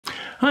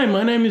Hi,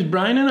 my name is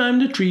Brian and I'm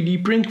the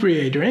 3D print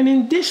creator, and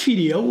in this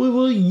video we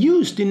will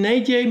use the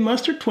NeJe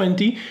Master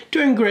 20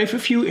 to engrave a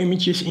few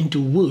images into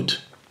wood.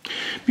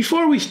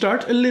 Before we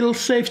start, a little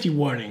safety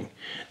warning.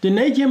 The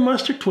NeJe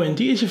Master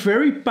 20 is a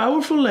very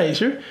powerful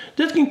laser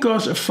that can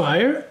cause a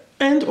fire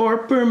and/or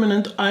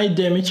permanent eye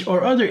damage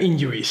or other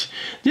injuries.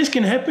 This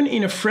can happen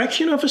in a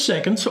fraction of a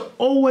second, so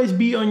always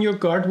be on your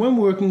guard when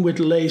working with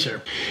the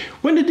laser.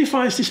 When the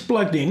device is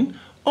plugged in,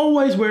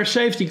 always wear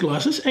safety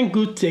glasses and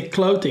good thick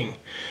clothing.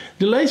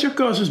 The laser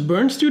causes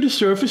burns to the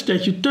surface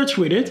that you touch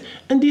with it,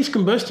 and these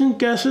combustion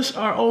gases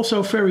are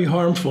also very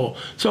harmful.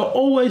 So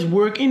always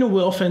work in a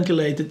well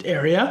ventilated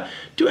area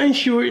to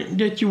ensure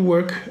that you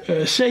work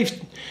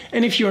safe.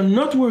 And if you're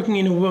not working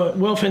in a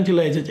well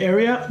ventilated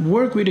area,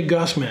 work with a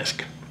gas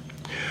mask.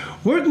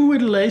 Working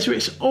with a laser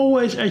is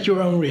always at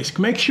your own risk.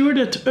 Make sure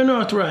that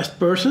unauthorized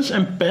persons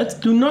and pets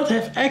do not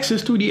have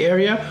access to the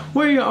area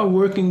where you are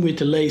working with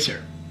the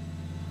laser.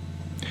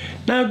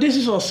 Now this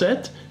is all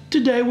set.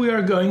 Today we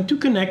are going to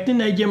connect the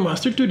NeJe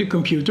Master to the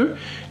computer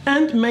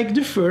and make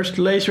the first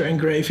laser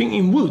engraving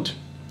in wood.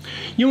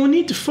 You will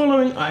need the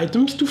following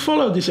items to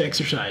follow this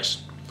exercise: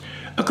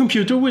 a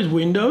computer with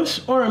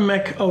Windows or a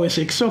Mac OS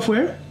X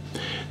software,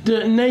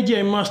 the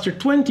NeJe Master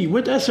 20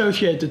 with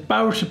associated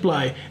power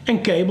supply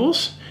and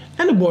cables,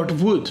 and a board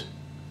of wood.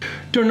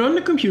 Turn on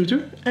the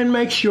computer and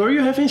make sure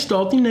you have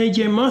installed the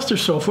NeJe Master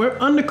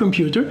software on the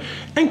computer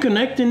and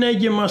connect the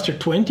NeJe Master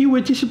 20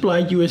 with the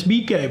supplied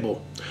USB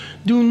cable.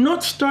 Do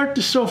not start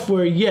the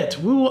software yet,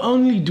 we will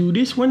only do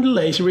this when the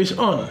laser is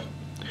on.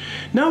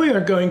 Now we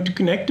are going to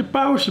connect the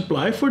power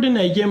supply for the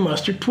NeJe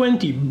Master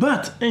 20,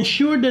 but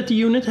ensure that the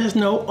unit has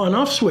no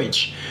on-off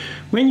switch.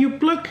 When you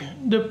plug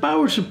the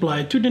power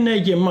supply to the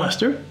NeJe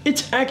Master,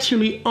 it's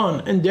actually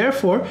on, and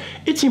therefore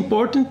it's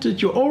important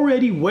that you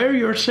already wear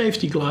your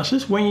safety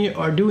glasses when you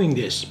are doing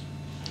this.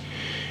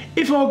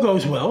 If all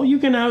goes well, you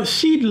can now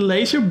see the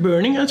laser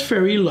burning at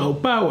very low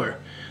power.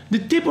 The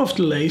tip of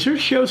the laser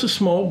shows a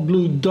small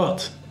blue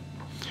dot.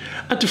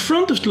 At the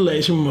front of the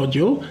laser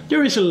module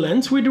there is a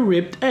lens with a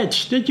ribbed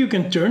edge that you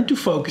can turn to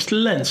focus the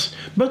lens.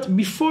 But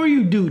before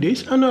you do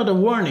this, another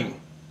warning.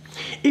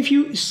 If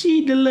you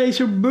see the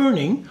laser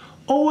burning,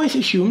 always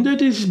assume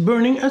that it is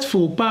burning at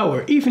full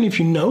power, even if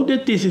you know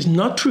that this is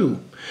not true.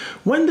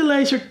 When the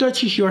laser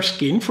touches your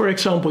skin, for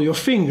example your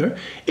finger,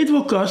 it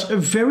will cause a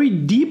very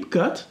deep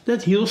cut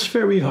that heals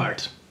very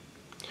hard.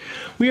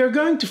 We are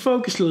going to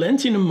focus the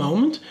lens in a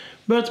moment,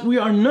 but we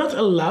are not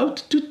allowed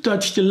to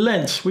touch the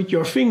lens with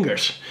your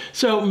fingers.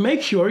 So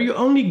make sure you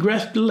only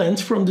grasp the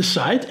lens from the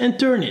side and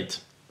turn it.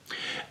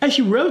 As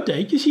you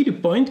rotate, you see the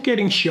point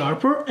getting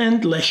sharper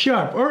and less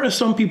sharp, or as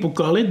some people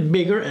call it,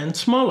 bigger and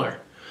smaller.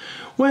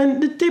 When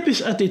the tip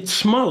is at its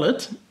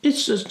smallest,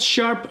 it's as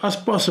sharp as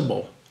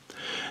possible.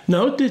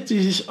 Note that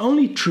this is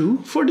only true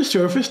for the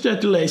surface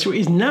that the laser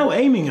is now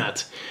aiming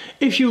at.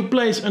 If you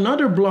place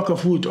another block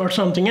of wood or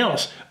something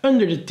else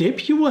under the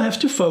tip, you will have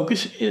to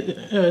focus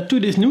to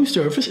this new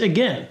surface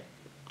again.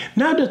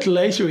 Now that the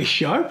laser is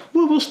sharp,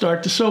 we will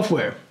start the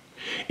software.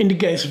 In the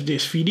case of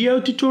this video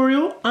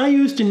tutorial, I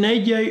used the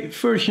NeJe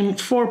version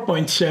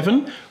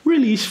 4.7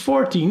 release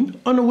 14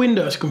 on a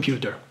Windows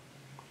computer.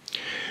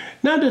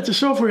 Now that the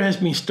software has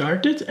been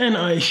started and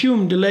I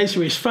assume the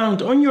laser is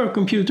found on your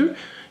computer,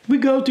 we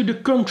go to the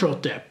Control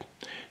tab.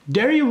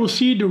 There you will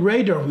see the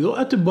radar wheel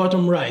at the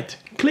bottom right.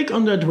 Click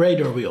on that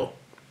radar wheel.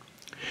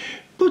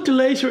 Put the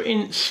laser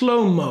in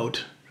slow mode.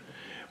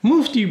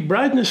 Move the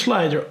brightness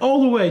slider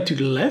all the way to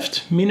the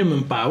left,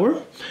 minimum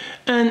power,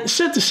 and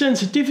set the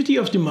sensitivity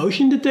of the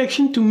motion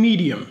detection to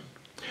medium.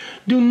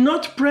 Do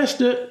not press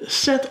the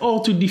Set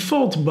All to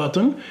Default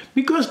button,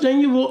 because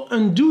then you will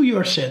undo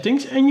your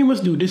settings and you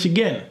must do this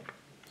again.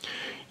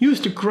 Use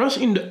the cross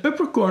in the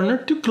upper corner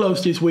to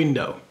close this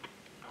window.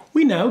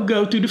 We now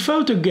go to the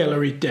Photo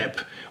Gallery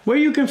tab, where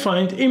you can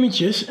find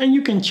images and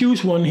you can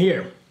choose one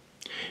here.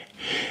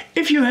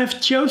 If you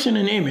have chosen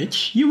an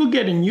image, you will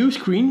get a new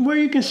screen where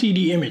you can see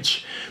the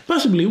image,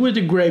 possibly with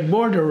a grey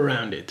border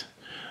around it.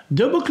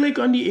 Double click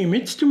on the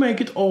image to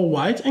make it all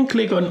white and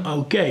click on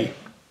OK.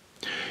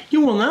 You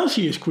will now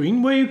see a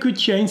screen where you could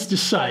change the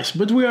size,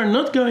 but we are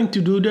not going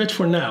to do that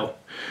for now.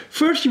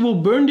 First you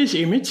will burn this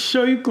image,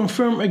 so you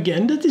confirm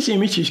again that this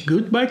image is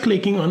good by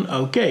clicking on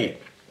OK.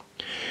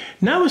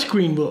 Now a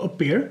screen will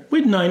appear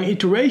with 9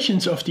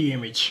 iterations of the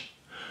image,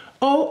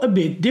 all a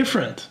bit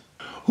different.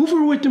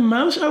 Hover with the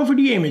mouse over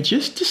the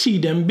images to see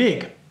them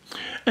big,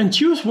 and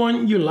choose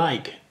one you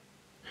like.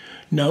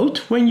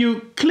 Note, when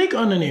you click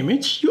on an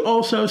image, you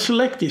also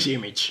select this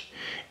image.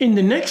 In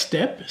the next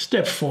step,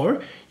 step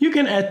 4, you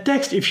can add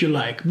text if you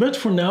like, but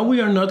for now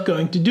we are not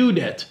going to do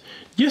that.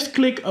 Just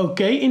click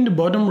OK in the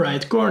bottom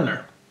right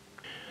corner.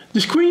 The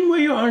screen where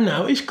you are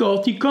now is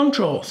called the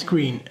control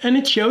screen, and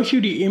it shows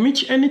you the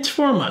image and its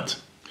format.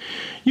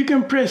 You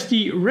can press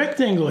the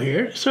rectangle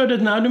here, so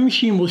that now the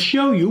machine will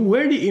show you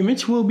where the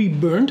image will be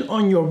burned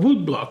on your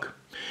wood block.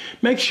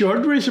 Make sure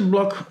there is a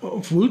block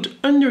of wood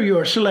under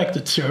your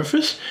selected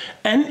surface,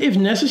 and if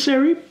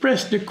necessary,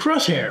 press the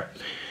crosshair.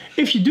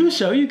 If you do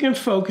so, you can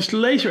focus the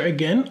laser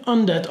again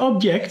on that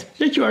object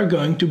that you are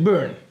going to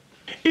burn.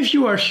 If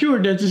you are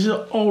sure that this is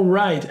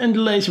alright and the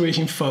laser is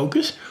in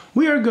focus,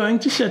 we are going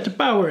to set the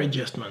power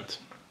adjustment.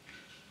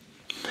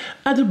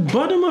 At the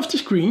bottom of the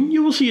screen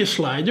you will see a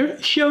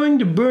slider showing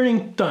the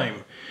burning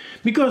time.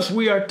 Because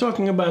we are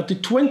talking about the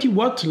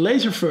 20-watt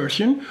laser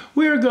version,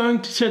 we are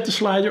going to set the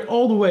slider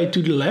all the way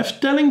to the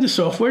left, telling the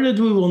software that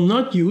we will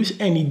not use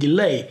any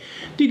delay.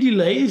 The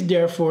delay is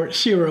therefore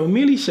 0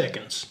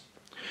 milliseconds.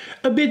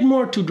 A bit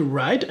more to the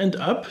right and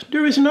up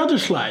there is another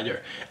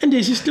slider, and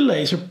this is the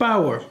laser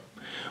power.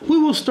 We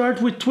will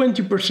start with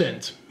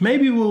 20%.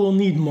 Maybe we will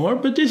need more,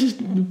 but this is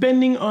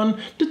depending on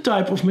the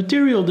type of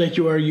material that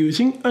you are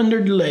using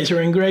under the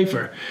laser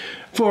engraver.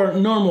 For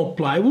normal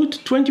plywood,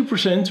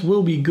 20%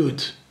 will be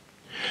good.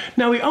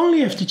 Now we only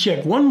have to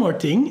check one more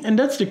thing, and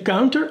that's the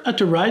counter at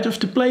the right of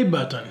the play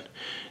button.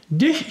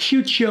 This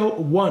should show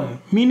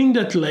 1, meaning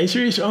that the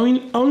laser is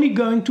only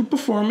going to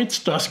perform its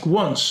task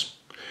once.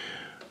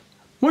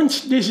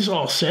 Once this is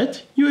all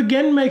set, you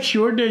again make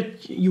sure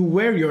that you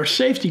wear your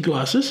safety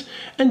glasses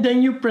and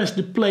then you press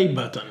the play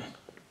button.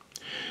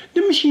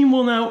 The machine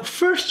will now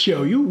first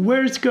show you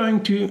where it's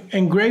going to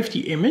engrave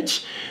the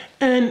image,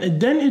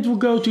 and then it will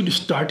go to the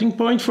starting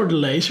point for the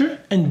laser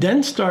and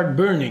then start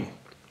burning.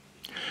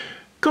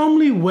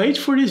 Calmly wait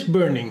for this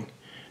burning.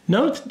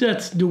 Note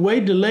that the way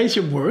the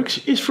laser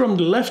works is from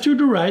the left to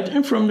the right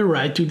and from the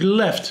right to the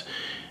left.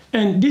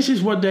 And this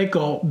is what they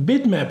call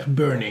bitmap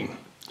burning.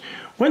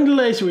 When the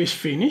laser is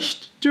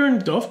finished, turn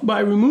it off by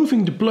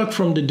removing the plug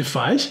from the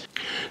device.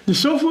 The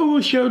software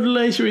will show the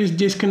laser is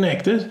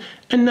disconnected,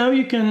 and now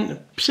you can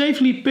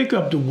safely pick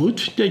up the wood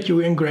that you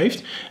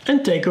engraved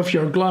and take off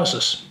your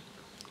glasses.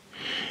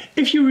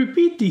 If you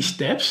repeat these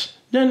steps,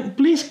 then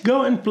please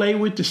go and play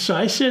with the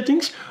size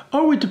settings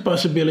or with the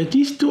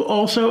possibilities to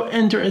also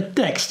enter a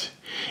text.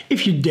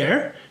 If you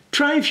dare,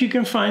 try if you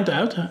can find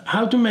out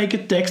how to make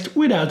a text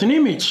without an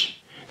image.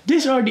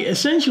 These are the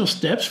essential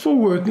steps for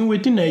working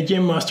with the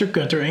NeJe Master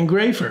Cutter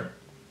Engraver.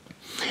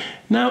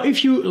 Now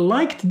if you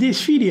liked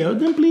this video,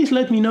 then please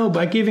let me know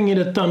by giving it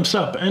a thumbs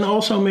up, and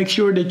also make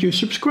sure that you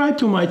subscribe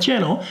to my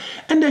channel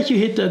and that you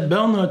hit that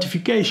bell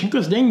notification,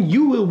 because then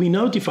you will be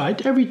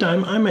notified every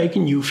time I make a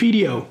new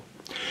video.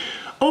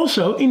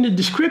 Also, in the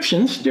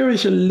descriptions there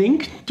is a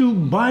link to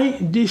buy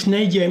this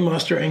NeJe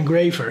Master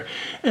Engraver,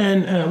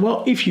 and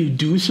well, if you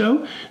do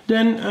so,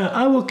 then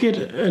I will get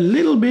a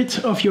little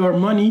bit of your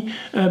money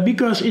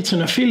because it's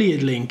an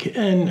affiliate link,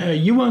 and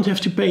you won't have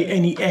to pay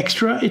any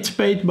extra. It's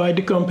paid by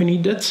the company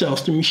that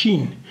sells the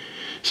machine.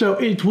 So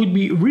it would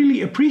be really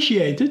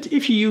appreciated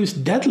if you use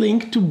that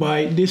link to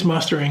buy this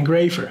Master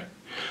Engraver.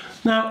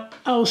 Now,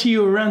 I'll see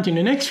you around in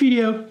the next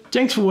video.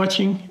 Thanks for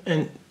watching,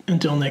 and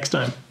until next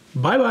time,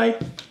 bye bye!